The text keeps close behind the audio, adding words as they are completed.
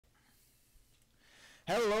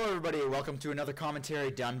Hello everybody, welcome to another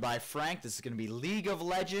commentary done by Frank. This is going to be League of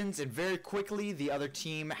Legends, and very quickly, the other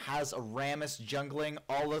team has a Rammus jungling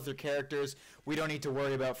all other characters we don't need to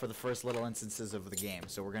worry about for the first little instances of the game.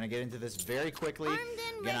 So we're going to get into this very quickly.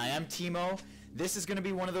 Again, I am Teemo. This is going to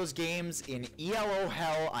be one of those games in ELO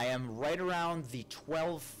hell. I am right around the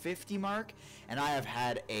 1250 mark, and I have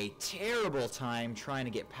had a terrible time trying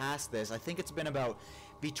to get past this. I think it's been about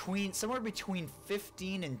somewhere between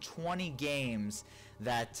 15 and 20 games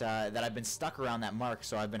that I've been stuck around that mark,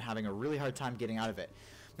 so I've been having a really hard time getting out of it.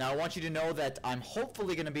 Now I want you to know that I'm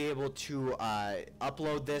hopefully going to be able to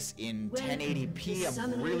upload this in 1080p.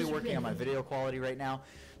 I'm really working on my video quality right now,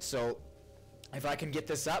 so if I can get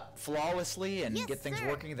this up flawlessly and get things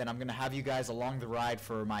working, then I'm going to have you guys along the ride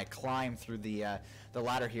for my climb through the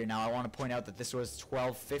ladder here. Now, I want to point out that this was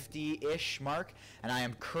 1250-ish mark, and I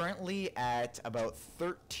am currently at about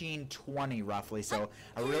 1320 roughly. So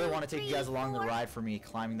I really want to take you guys along the ride for me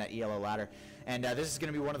climbing that ELO ladder. And this is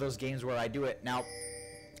going to be one of those games where I do it. Now,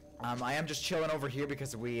 I am just chilling over here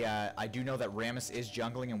because I do know that Rammus is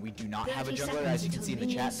jungling, and we do not have a jungler, as you can see in the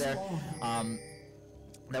chat there.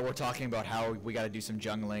 That we're talking about how we got to do some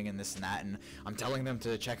jungling and this and that, and I'm telling them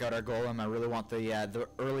to check out our golem. I really want the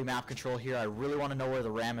early map control here. I really want to know where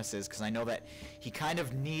the Rammus is, because I know that he kind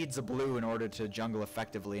of needs a blue in order to jungle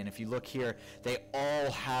effectively. And if you look here, they all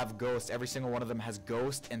have ghost. Every single one of them has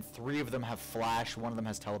ghost, and 3 of them have flash. 1 of them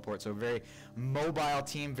has teleport. So a very mobile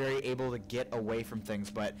team, very able to get away from things.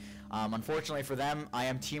 But unfortunately for them, I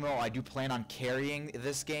am Teemo. I do plan on carrying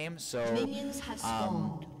this game. So minions have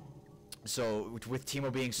spawned. So with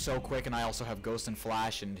Teemo being so quick, and I also have Ghost and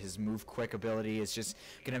Flash, and his move quick ability is just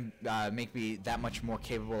going to make me that much more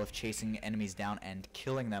capable of chasing enemies down and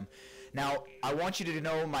killing them. Now, I want you to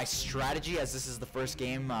know my strategy, as this is the first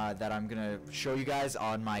game that I'm going to show you guys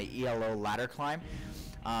on my ELO ladder climb.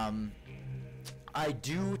 I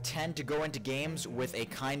do tend to go into games with a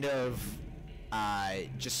kind of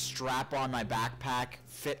just strap on my backpack,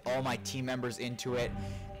 fit all my team members into it,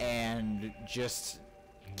 and just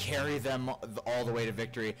carry them all the way to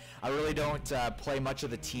victory. I really don't play much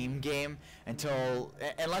of the team game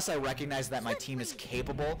unless I recognize that my team is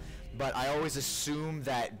capable, but I always assume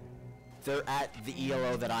that they're at the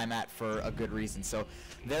ELO that I'm at for a good reason. So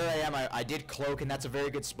there I am. I did cloak, and that's a very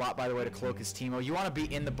good spot, by the way, to cloak his Teemo. You want to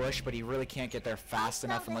be in the bush, but he really can't get there fast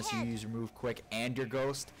enough unless you use your move quick and your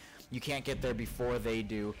ghost. You can't get there before they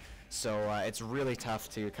do, so it's really tough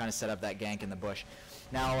to kind of set up that gank in the bush.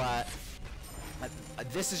 Now,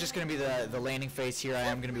 this is just going to be the landing phase here. I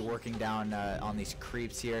am going to be working down on these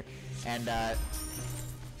creeps here. And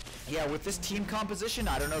yeah, with this team composition,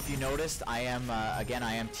 I don't know if you noticed, I am, again,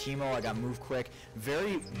 I am Teemo. I got move quick.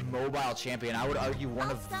 Very mobile champion. I would argue one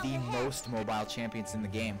of the most mobile champions in the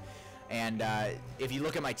game. And if you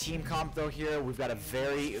look at my team comp, though, here, we've got a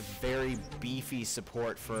very, very beefy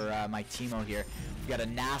support for my Teemo here. We've got a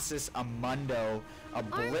Nasus, a Mundo, a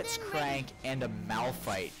Blitzcrank, and a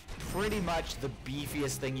Malphite. Pretty much the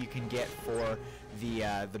beefiest thing you can get for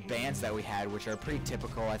the bans that we had, which are pretty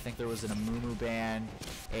typical. I think there was an Amumu ban,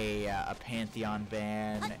 a Pantheon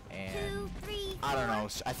ban, and I don't know,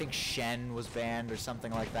 I think Shen was banned or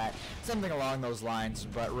something like that. Something along those lines,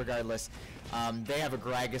 but regardless, they have a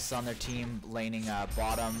Gragas on their team laning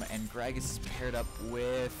bottom, and Gragas is paired up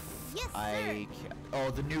with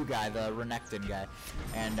the new guy, the Renekton guy,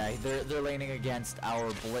 and they're laning against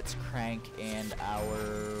our Blitzcrank and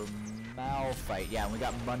our Malphite. Yeah, and we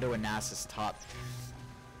got Mundo and Nasus top.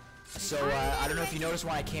 So I don't know if you noticed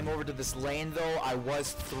when I came over to this lane, though, I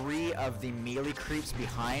was 3 of the melee creeps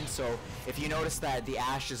behind. So if you notice that the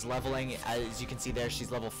Ashe is leveling, as you can see there,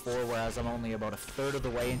 she's level 4, whereas I'm only about a third of the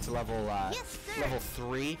way into level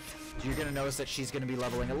 3. You're gonna notice that she's gonna be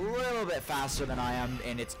leveling a little bit faster than I am,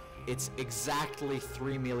 and it's exactly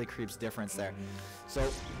 3 melee creeps difference there. So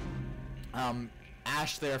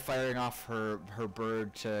Ashe there firing off her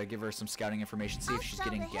bird to give her some scouting information, see if she's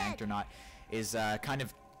getting ganked or not, is kind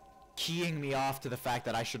of keying me off to the fact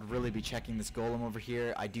that I should really be checking this golem over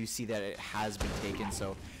here. I do see that it has been taken,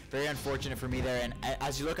 so very unfortunate for me there. And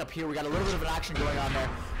as you look up here, we got a little bit of an action going on there.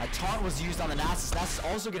 A taunt was used on the Nasus. Nasus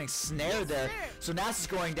also getting snared there. So Nasus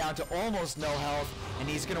going down to almost no health, and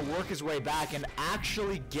he's going to work his way back and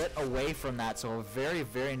actually get away from that. So a very,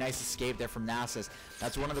 very nice escape there from Nasus.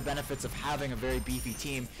 That's one of the benefits of having a very beefy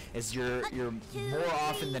team, is you're more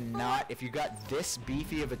often than not, if you got this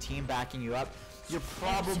beefy of a team backing you up, you're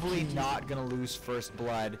probably not going to lose first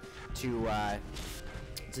blood to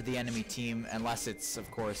the enemy team, unless it's, of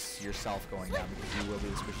course, yourself going down, because you will be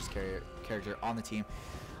the squishiest character on the team.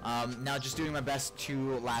 Now just doing my best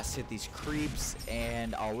to last hit these creeps,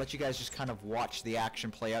 and I'll let you guys just kind of watch the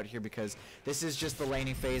action play out here because this is just the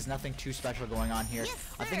laning phase, nothing too special going on here.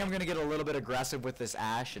 Yes, I think I'm going to get a little bit aggressive with this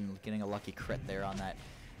Ashe and getting a lucky crit there on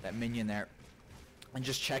that minion there. And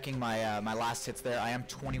just checking my my last hits there, I am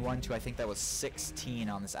 21 to I think that was 16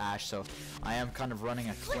 on this Ashe, so I am kind of running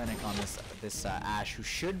a clinic on this Ashe, who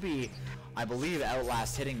should be, I believe,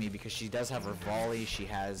 outlast hitting me because she does have her volley. She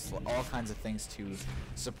has all kinds of things to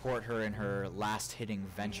support her in her last hitting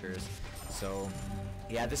ventures. So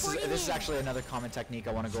yeah, this is actually another common technique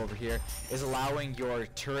I want to go over here, is allowing your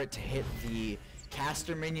turret to hit the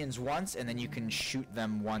caster minions once, and then you can shoot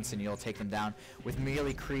them once and you'll take them down. With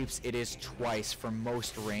melee creeps, it is twice for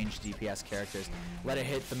most ranged DPS characters. Let it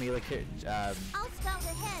hit the melee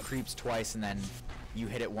creeps twice, and then you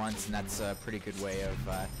hit it once, and that's a pretty good way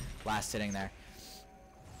of last hitting there.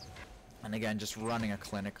 And again, just running a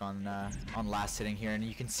clinic on last hitting here, and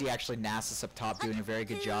you can see actually Nasus up top doing a very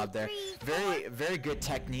good job there. Very good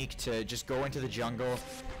technique to just go into the jungle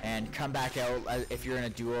and come back out if you're in a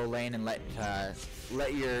duo lane, and let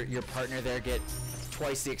your partner there get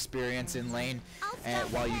twice the experience in lane, and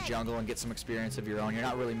while you jungle and get some experience of your own. You're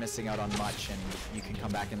not really missing out on much, and you can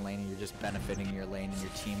come back in lane and you're just benefiting your lane and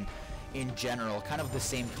your team in general. Kind of the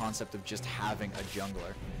same concept of just having a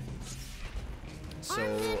jungler. So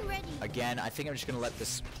again, I think I'm just going to let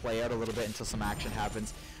this play out a little bit until some action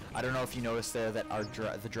happens. I don't know if you noticed there that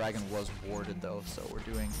the dragon was warded though, so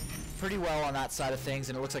we're doing pretty well on that side of things.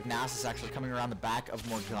 And it looks like Nasus is actually coming around the back of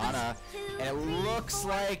Morgana, and it looks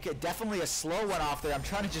like definitely a slow one off there. I'm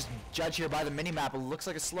trying to just judge here by the minimap. It looks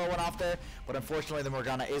like a slow one off there, but unfortunately the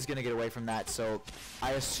Morgana is going to get away from that. So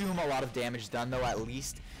I assume a lot of damage done though, at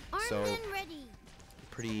least. So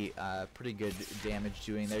pretty good damage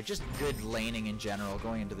doing there. Just good laning in general,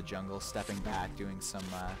 going into the jungle, stepping back, doing some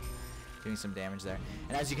damage there.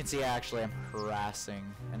 And as you can see, actually I'm harassing,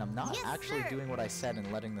 and I'm not actually doing what I said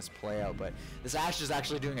and letting this play out, but this Ashe is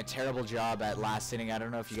actually doing a terrible job at last hitting. I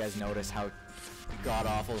don't know if you guys notice how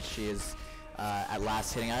god-awful she is at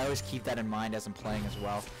last hitting. I always keep that in mind as I'm playing as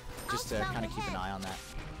well, just to kind of keep an eye on that.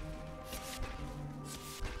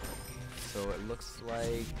 So it looks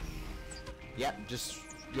like, I'm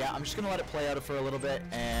just gonna let it play out for a little bit,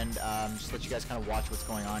 and just let you guys kind of watch what's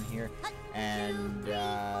going on here. And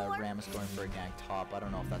Rammus going for a gank top. I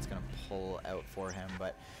don't know if that's gonna pull out for him,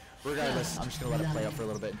 but regardless, I'm just gonna let it play out for a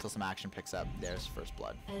little bit until some action picks up. There's first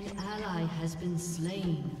blood. An ally has been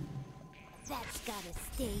slain. That's gotta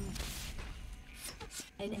sting.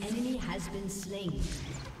 An enemy has been slain.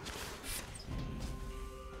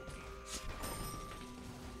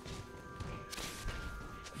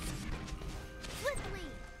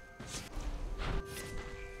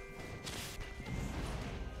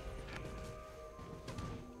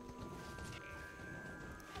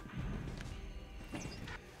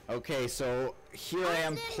 Okay, so here I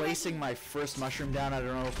am placing my first mushroom down. I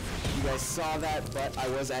don't know if you guys saw that, but I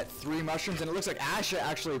was at 3 mushrooms, and it looks like Ashe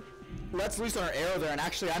actually lets loose on her arrow there, and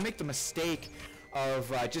actually I make the mistake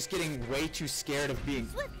of just getting way too scared of being,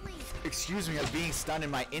 of being stunned,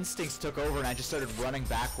 and my instincts took over and I just started running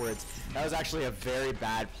backwards. That was actually a very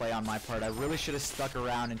bad play on my part. I really should have stuck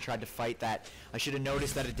around and tried to fight that. I should have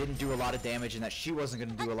noticed that it didn't do a lot of damage and that she wasn't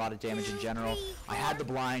going to do a lot of damage in general. I had the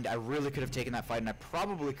blind. I really could have taken that fight, and I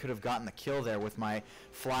probably could have gotten the kill there with my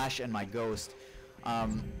flash and my ghost.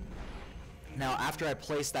 Now, after I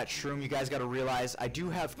place that shroom, you guys got to realize I do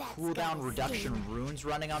have cooldown reduction runes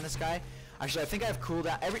running on this guy. Actually, I think I have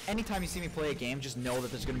cooldown. Anytime you see me play a game, just know that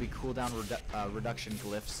there's going to be cooldown reduction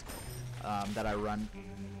glyphs that I run.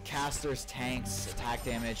 Casters, tanks, attack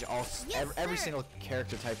damage, every single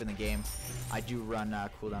character type in the game, I do run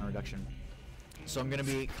cooldown reduction. So I'm going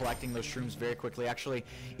to be collecting those shrooms very quickly. Actually,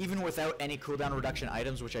 even without any cooldown reduction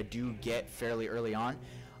items, which I do get fairly early on,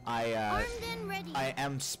 I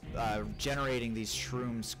am generating these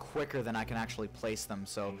shrooms quicker than I can actually place them.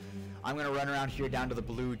 So I'm going to run around here down to the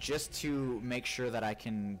blue just to make sure that I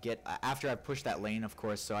can get, after I've pushed that lane, of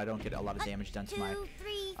course, so I don't get a lot of damage done to my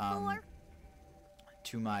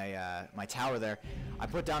my tower there. I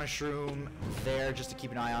put down a shroom there just to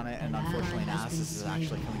keep an eye on it, and unfortunately Nasus is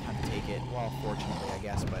actually coming time to take it. Well, fortunately, I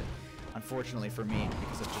guess, but unfortunately for me,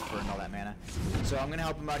 because I've just burned all that mana. So I'm going to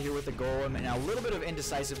help him out here with the golem, and a little bit of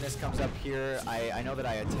indecisiveness comes up here. I know that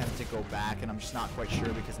I attempt to go back, and I'm just not quite sure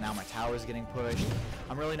because now my tower is getting pushed.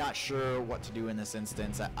 I'm really not sure what to do in this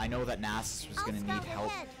instance. I know that Nasus was going to need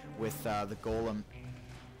help with the golem,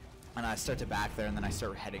 and I start to back there, and then I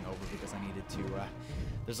start heading over because I needed to.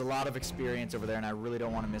 There's a lot of experience over there, and I really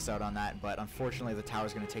don't want to miss out on that, but unfortunately the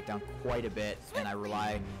tower's going to take down quite a bit, and I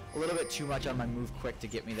rely a little bit too much on my move quick to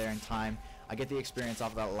get me there in time. I get the experience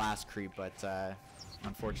off of that last creep, but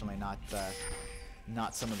unfortunately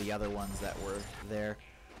not some of the other ones that were there.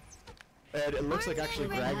 And it looks like actually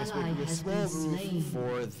Gragas making a small move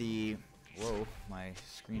for the... Whoa, my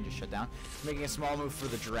screen just shut down. Making a small move for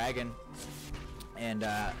the dragon and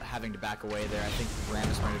having to back away there. I think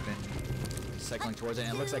Rammus might have been cycling towards it.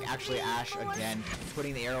 And it looks like actually Ashe again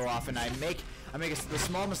putting the arrow off, and I make the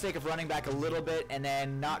small mistake of running back a little bit and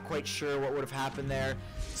then not quite sure what would have happened there.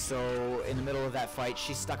 So in the middle of that fight,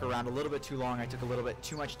 she stuck around a little bit too long. I took a little bit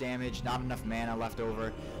too much damage, not enough mana left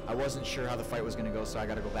over. I wasn't sure how the fight was going to go, so I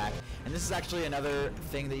got to go back. And this is actually another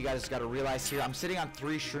thing that you guys got to realize here. I'm sitting on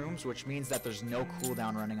 3 shrooms, which means that there's no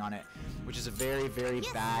cooldown running on it, which is a very, very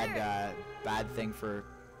bad thing for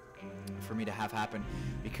me to have happen,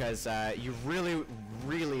 because you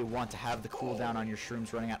really want to have the cooldown on your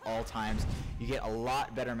shrooms running at all times. You get a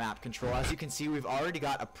lot better map control. As you can see, we've already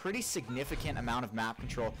got a pretty significant amount of map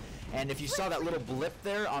control, and if you saw that little blip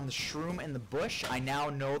there on the shroom in the bush, I now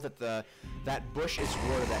know that that bush is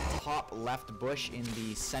warded. That top left bush in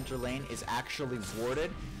the center lane is actually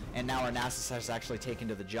warded. And now our Nasus has actually taken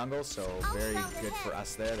to the jungle, so very good for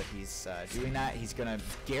us there that he's doing that. He's going to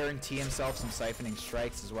guarantee himself some siphoning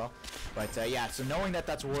strikes as well. But yeah, so knowing that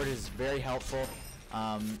that's warded is very helpful.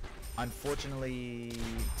 Unfortunately,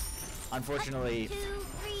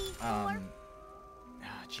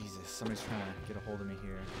 Jesus, somebody's trying to get a hold of me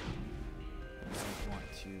here. I don't want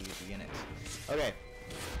to begin it. Okay.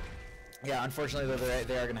 Yeah, unfortunately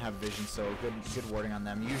they are going to have vision, so good warding on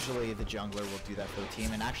them. Usually the jungler will do that for the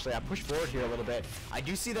team. And actually I push forward here a little bit. I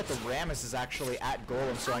do see that the Rammus is actually at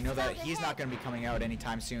Golem, so I know that he's not going to be coming out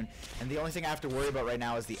anytime soon. And the only thing I have to worry about right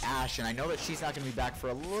now is the Ashe, and I know that she's not going to be back for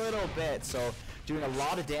a little bit, so doing a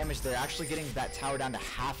lot of damage there, actually getting that tower down to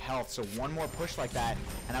half health. So one more push like that,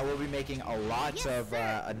 and I will be making a lot of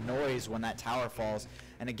a noise when that tower falls.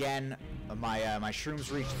 And again, my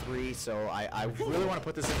shrooms reached 3, so I really want to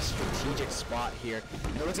put this in a strategic spot here.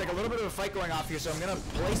 And it looks like a little bit of a fight going off here, so I'm going to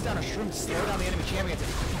place down a shroom to slow down the enemy champions.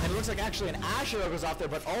 And it looks like actually an Ashe arrow goes off there,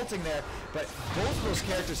 but ulting there. But both of those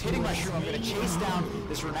characters hitting my shroom, I'm going to chase down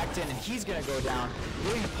this Renekton, and he's going to go down.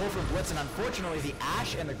 Getting a pull from Blitz, and unfortunately the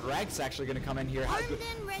Ashe and the Gragas actually going to come in here.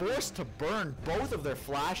 Forced to burn both of their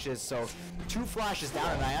flashes, so 2 flashes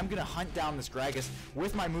down, and I am going to hunt down this Gragas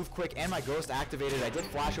with my move quick and my ghost activated. I did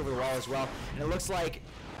flash over the wall as well, and it looks like,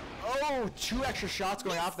 oh, 2 extra shots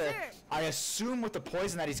going off there. I assume with the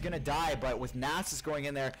poison that he's gonna die, but with Nasus going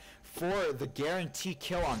in there for the guarantee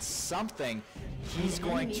kill on something, he's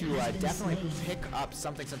going to definitely pick up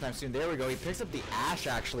something sometime soon. There we go. He picks up the Ashe,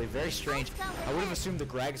 actually. Very strange. I would have assumed the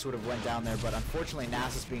Gragas would have went down there, but unfortunately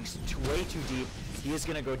Nasus being way too deep, he is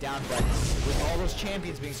going to go down. But with all those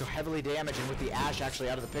champions being so heavily damaged, and with the Ashe actually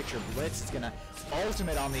out of the picture, Blitz is going to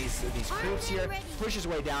ultimate on these creeps here, push his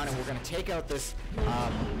way down, and we're going to take out this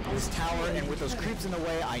this tower. And with those creeps in the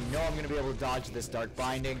way, I know I'm going to be able to dodge this Dark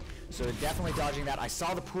Binding. So definitely dodging that. I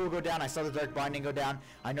saw the pool go down. I saw the Dark Binding go down.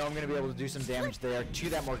 I know I'm going to be able to do some damage there to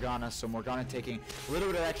that Morgana. So Morgana taking a little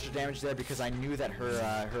bit of extra damage there because I knew that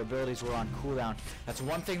her abilities were on cooldown. That's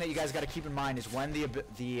one thing that you guys got to keep in mind, is when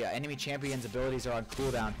the enemy champion's abilities are on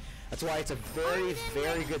cooldown. That's why it's a very,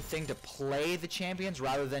 very good thing to play the champions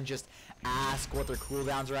rather than just ask what their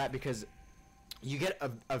cooldowns are at, because you get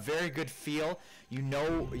a very good feel. You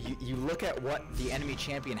know, you look at what the enemy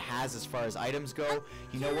champion has as far as items go.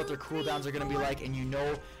 You know what their cooldowns are going to be like, and you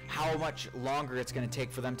know how much longer it's going to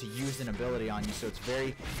take for them to use an ability on you. So it's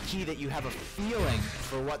very key that you have a feeling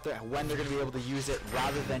for when they're going to be able to use it,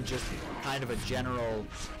 rather than just kind of a general,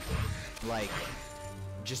 like,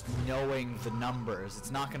 just knowing the numbers.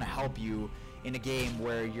 It's not going to help you in a game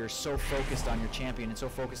where you're so focused on your champion and so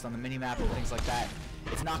focused on the minimap and things like that.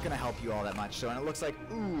 It's not going to help you all that much. So, and it looks like,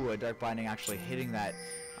 ooh, a Dark Binding actually hitting that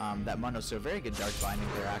that Mundo. So very good Dark Binding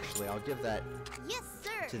there, actually. I'll give that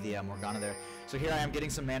to the Morgana there. So here I am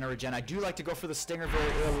getting some mana regen. I do like to go for the Stinger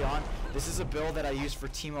very early on. This is a build that I use for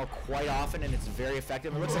Teemo quite often, and it's very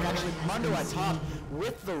effective. It looks like actually Mundo at top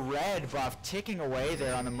with the red buff ticking away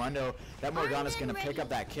there on the Mundo. That Morgana's going to pick up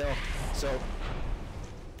that kill. So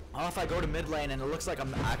if I go to mid lane, and it looks like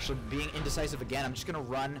I'm actually being indecisive again, I'm just going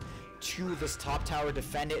to run to this top tower,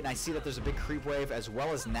 defend it, and I see that there's a big creep wave as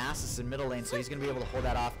well as Nasus in middle lane, so he's going to be able to hold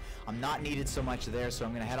that off. I'm not needed so much there, so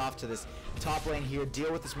I'm going to head off to this top lane here,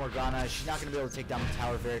 deal with this Morgana. She's not going to be able to take down the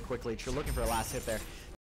tower very quickly. You're looking for a last hit there.